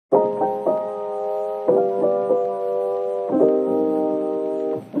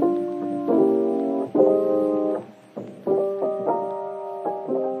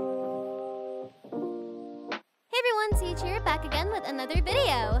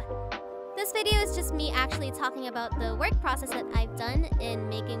This video is just me actually talking about the work process that I've done in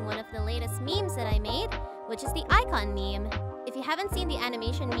making one of the latest memes that I made, which is the icon meme. If you haven't seen the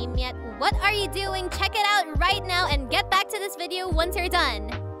animation meme yet, what are you doing? Check it out right now and get back to this video once you're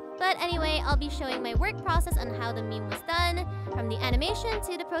done. But anyway, I'll be showing my work process on how the meme was done, from the animation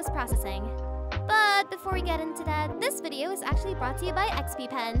to the post-processing. But before we get into that, this video is actually brought to you by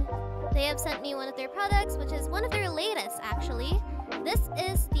XPPen. They have sent me one of their products, which is one of their latest actually. This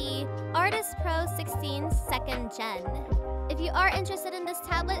is the Artist Pro 16 2nd Gen. If you are interested in this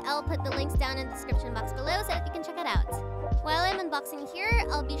tablet, I'll put the links down in the description box below so that you can check it out. While I'm unboxing here,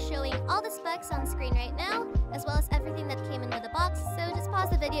 I'll be showing all the specs on screen right now, as well as everything that came in with the box, so just pause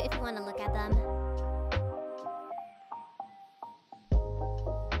the video if you want to look at them.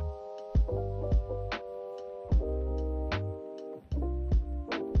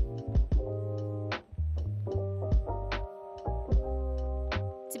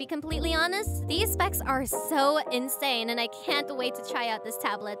 To be completely honest, these specs are so insane and I can't wait to try out this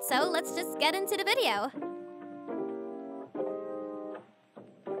tablet, so let's just get into the video.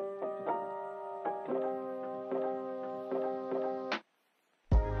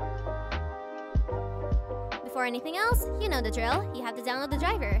 Before anything else, you know the drill, you have to download the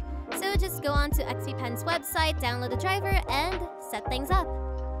driver. So just go on to XPPen's website, download the driver, and set things up.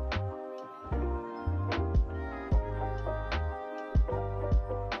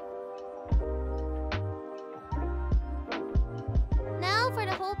 Now for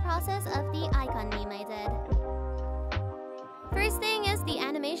the whole process of the icon meme I did. First thing is the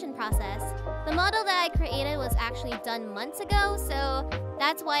animation process. The model that I created was actually done months ago, so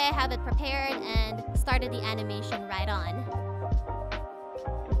that's why I have it prepared and started the animation right on.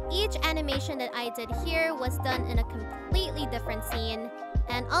 Each animation that I did here was done in a completely different scene,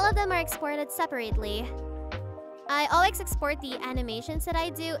 and all of them are exported separately. I always export the animations that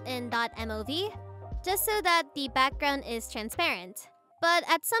I do in .mov, just so that the background is transparent. But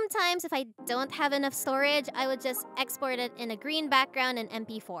at some times, if I don't have enough storage, I would just export it in a green background in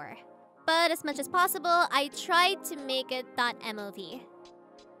MP4. But as much as possible, I try to make it .mov.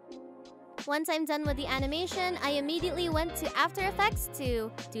 Once I'm done with the animation, I immediately went to After Effects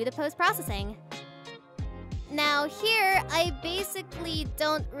to do the post-processing. Now here, I basically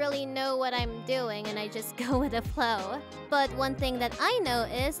don't really know what I'm doing and I just go with the flow. But one thing that I know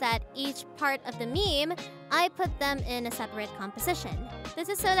is that each part of the meme, I put them in a separate composition. This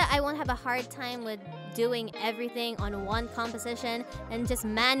is so that I won't have a hard time with doing everything on one composition and just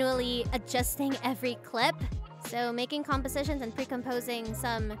manually adjusting every clip. So making compositions and pre-composing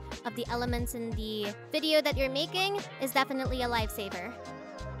some of the elements in the video that you're making is definitely a lifesaver.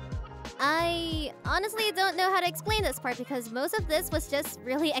 I honestly don't know how to explain this part because most of this was just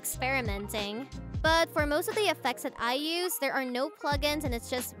really experimenting. But for most of the effects that I use, there are no plugins and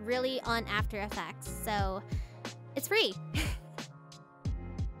it's just really on After Effects, so it's free.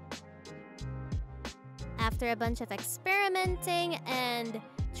 After a bunch of experimenting and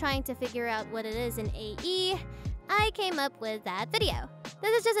trying to figure out what it is in AE, I came up with that video.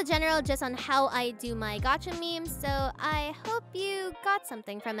 This is just a general gist on how I do my gotcha memes, so I hope you got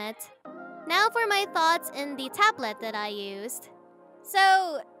something from it. Now for my thoughts in the tablet that I used.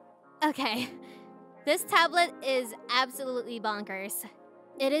 So, okay, this tablet is absolutely bonkers.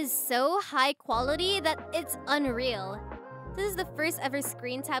 It is so high quality that it's unreal. This is the first ever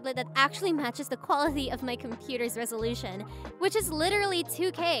screen tablet that actually matches the quality of my computer's resolution, which is literally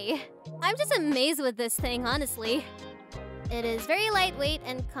 2K. I'm just amazed with this thing, honestly. It is very lightweight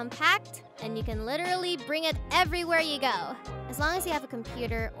and compact, and you can literally bring it everywhere you go, as long as you have a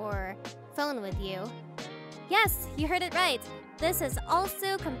computer or phone with you. Yes, you heard it right. This is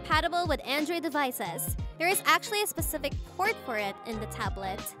also compatible with Android devices. There is actually a specific port for it in the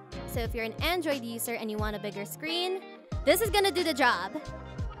tablet. So if you're an Android user and you want a bigger screen, this is gonna do the job.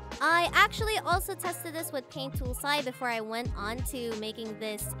 I actually also tested this with Tool Sai before I went on to making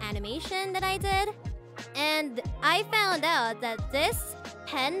this animation that I did. And I found out that this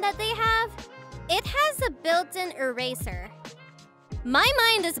pen that they have, it has a built-in eraser. My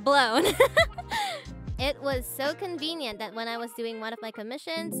mind is blown. It was so convenient that when I was doing one of my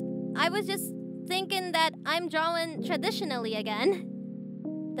commissions, I was just thinking that I'm drawing traditionally again.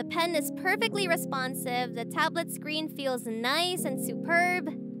 The pen is perfectly responsive, the tablet screen feels nice and superb.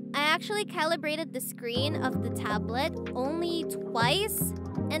 I actually calibrated the screen of the tablet only twice,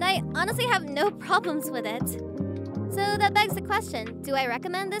 and I honestly have no problems with it. So that begs the question, do I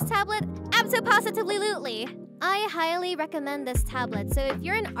recommend this tablet? Abso-positively-lutely! I highly recommend this tablet, so if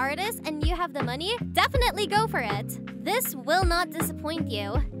you're an artist and you have the money, definitely go for it. This will not disappoint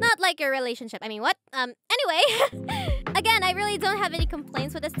you. Not like your relationship, I mean what? Anyway, again, I really don't have any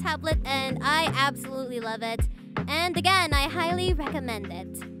complaints with this tablet, and I absolutely love it. And again, I highly recommend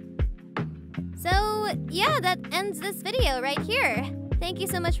it. So yeah, that ends this video right here. Thank you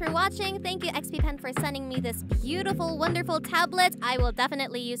so much for watching. Thank you XPPen for sending me this beautiful, wonderful tablet. I will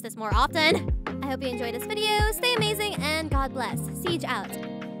definitely use this more often. I hope you enjoyed this video. Stay amazing and God bless. Siege out.